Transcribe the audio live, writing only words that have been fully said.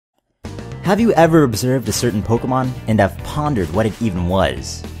Have you ever observed a certain Pokemon and have pondered what it even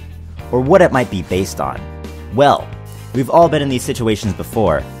was? Or what it might be based on? Well, we've all been in these situations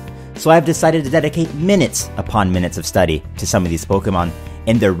before, so I've decided to dedicate minutes upon minutes of study to some of these Pokemon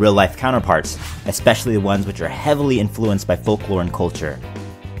and their real-life counterparts, especially the ones which are heavily influenced by folklore and culture.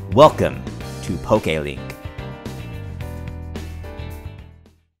 Welcome to PokeLink.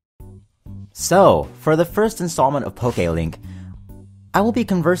 So, for the first installment of PokeLink, I will be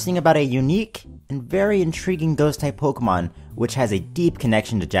conversing about a unique and very intriguing ghost-type Pokemon which has a deep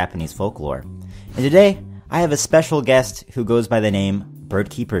connection to Japanese folklore. And today, I have a special guest who goes by the name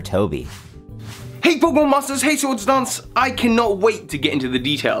Birdkeeper Toby. Hey Pokemon Masters, hey Swords Dance! I cannot wait to get into the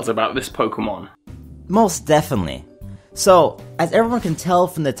details about this Pokemon. Most definitely. So, as everyone can tell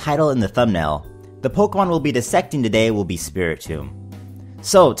from the title and the thumbnail, the Pokemon we'll be dissecting today will be Spiritomb.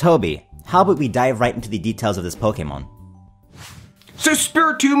 So, Toby, how about we dive right into the details of this Pokemon? So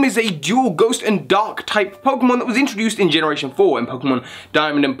Spiritomb is a dual ghost and dark type Pokemon that was introduced in Generation 4 in Pokemon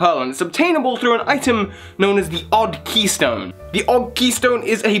Diamond and Pearl, and it's obtainable through an item known as the Odd Keystone. The Odd Keystone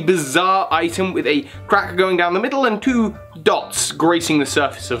is a bizarre item with a crack going down the middle and two dots gracing the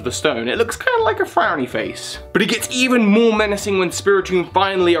surface of the stone. It looks kind of like a frowny face. But it gets even more menacing when Spiritomb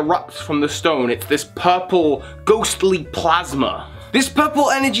finally erupts from the stone. It's this purple, ghostly plasma. This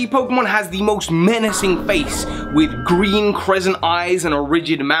purple energy Pokemon has the most menacing face, with green crescent eyes and a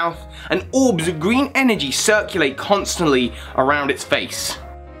rigid mouth, and orbs of green energy circulate constantly around its face.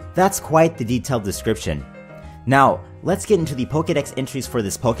 That's quite the detailed description. Now, let's get into the Pokédex entries for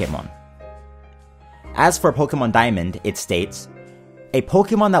this Pokemon. As for Pokemon Diamond, it states, a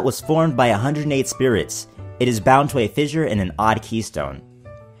Pokemon that was formed by 108 spirits, it is bound to a fissure in an odd keystone.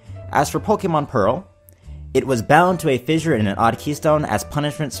 As for Pokemon Pearl, it was bound to a fissure in an odd keystone as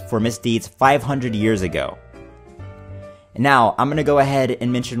punishments for misdeeds 500 years ago. Now, I'm going to go ahead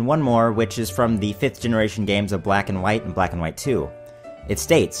and mention one more, which is from the 5th generation games of Black and White and Black and White 2. It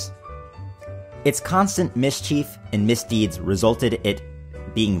states, its constant mischief and misdeeds resulted it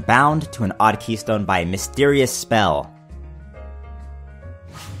being bound to an odd keystone by a mysterious spell.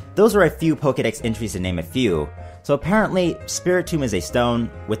 Those are a few Pokédex entries to name a few, so apparently Spiritomb is a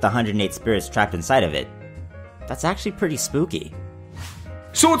stone with 108 spirits trapped inside of it. That's actually pretty spooky.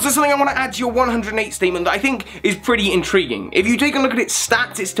 Swords is something I want to add to your 108 statement that I think is pretty intriguing. If you take a look at its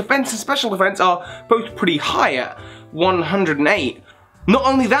stats, its defense and special defense are both pretty high at 108. Not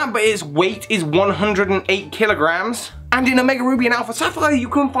only that, but its weight is 108 kilograms. And in Omega Ruby and Alpha Sapphire, you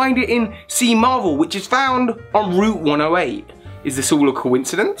can find it in C Mauville, which is found on Route 108. Is this all a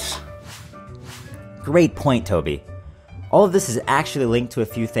coincidence? Great point, Toby. All of this is actually linked to a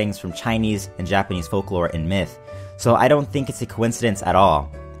few things from Chinese and Japanese folklore and myth, so I don't think it's a coincidence at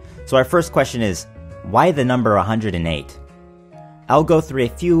all. So our first question is, why the number 108? I'll go through a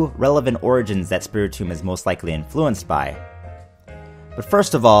few relevant origins that Spiritomb is most likely influenced by. But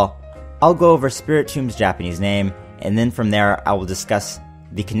first of all, I'll go over Spiritomb's Japanese name, and then from there I will discuss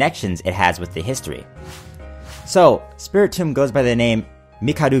the connections it has with the history. So, Spiritomb goes by the name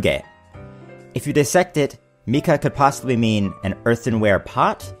Mikaruge. If you dissect it, Mika could possibly mean an earthenware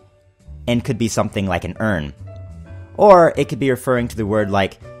pot, and could be something like an urn. Or it could be referring to the word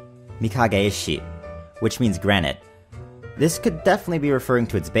like Mikage-ishi, which means granite. This could definitely be referring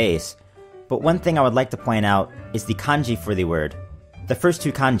to its base, but one thing I would like to point out is the kanji for the word. The first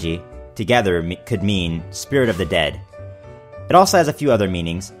two kanji, together, could mean spirit of the dead. It also has a few other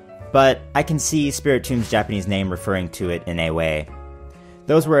meanings, but I can see Spiritomb's Japanese name referring to it in a way.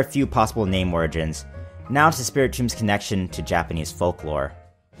 Those were a few possible name origins. Now to Spiritomb's connection to Japanese folklore.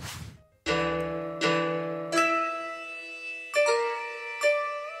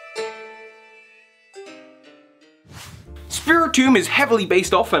 Spiritomb is heavily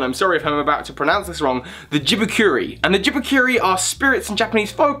based off, and I'm sorry if I'm about to pronounce this wrong, the Jibukuri. And the Jibukuri are spirits in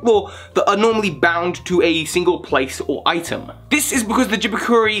Japanese folklore that are normally bound to a single place or item. This is because the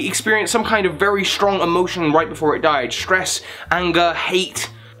Jibukuri experienced some kind of very strong emotion right before it died. Stress, anger, hate.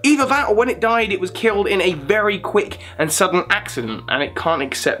 Either that or when it died it was killed in a very quick and sudden accident and it can't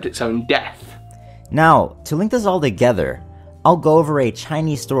accept its own death. Now, to link this all together, I'll go over a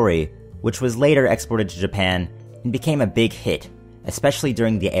Chinese story which was later exported to Japan and became a big hit, especially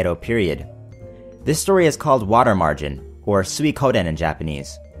during the Edo period. This story is called Water Margin, or Suikoden in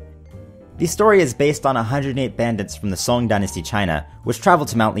Japanese. The story is based on 108 bandits from the Song Dynasty China, which traveled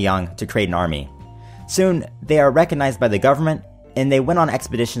to Mount Liang to create an army. Soon, they are recognized by the government, and they went on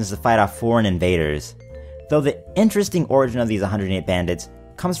expeditions to fight off foreign invaders. Though the interesting origin of these 108 bandits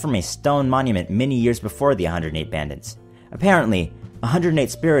comes from a stone monument many years before the 108 bandits. Apparently, 108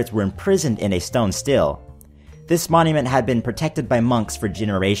 spirits were imprisoned in a stone still. This monument had been protected by monks for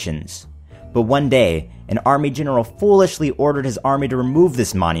generations. But one day, an army general foolishly ordered his army to remove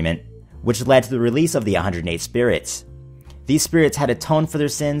this monument, which led to the release of the 108 spirits. These spirits had atoned for their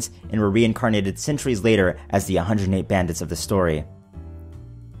sins and were reincarnated centuries later as the 108 bandits of the story.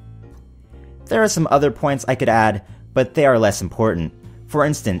 There are some other points I could add, but they are less important. For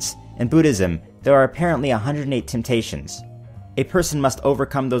instance, in Buddhism, there are apparently 108 temptations. A person must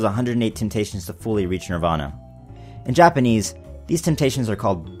overcome those 108 temptations to fully reach nirvana. In Japanese, these temptations are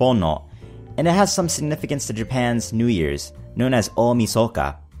called bonno, and it has some significance to Japan's New Year's, known as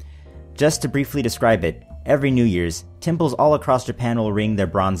O-Misoka. Just to briefly describe it, every New Year's, temples all across Japan will ring their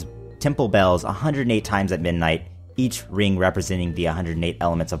bronze temple bells 108 times at midnight, each ring representing the 108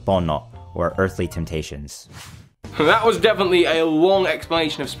 elements of bonno, or earthly temptations. That was definitely a long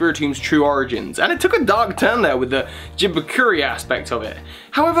explanation of Spiritomb's true origins, and it took a dark turn there with the Jibakuri aspect of it.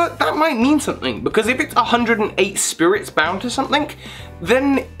 However, that might mean something, because if it's 108 spirits bound to something,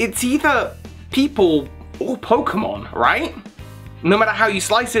 then it's either people or Pokemon, right? No matter how you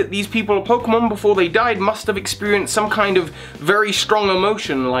slice it, these people or Pokemon before they died must have experienced some kind of very strong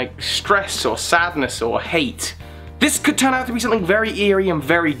emotion like stress or sadness or hate. This could turn out to be something very eerie and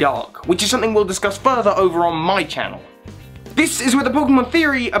very dark, which is something we'll discuss further over on my channel. This is with a Pokemon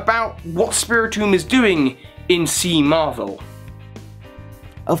theory about what Spiritomb is doing in C. Mauville.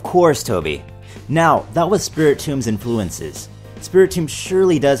 Of course, Toby. Now, that was Spiritomb's influences. Spiritomb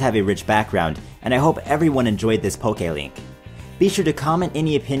surely does have a rich background, and I hope everyone enjoyed this Pokelink. Be sure to comment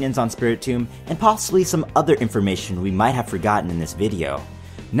any opinions on Spiritomb and possibly some other information we might have forgotten in this video.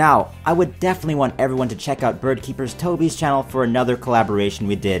 Now, I would definitely want everyone to check out Birdkeeper's Toby's channel for another collaboration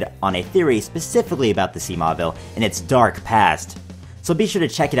we did on a theory specifically about the C. Mauville and its dark past. So be sure to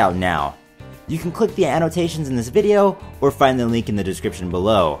check it out now. You can click the annotations in this video or find the link in the description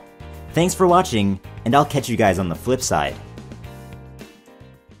below. Thanks for watching, and I'll catch you guys on the flip side.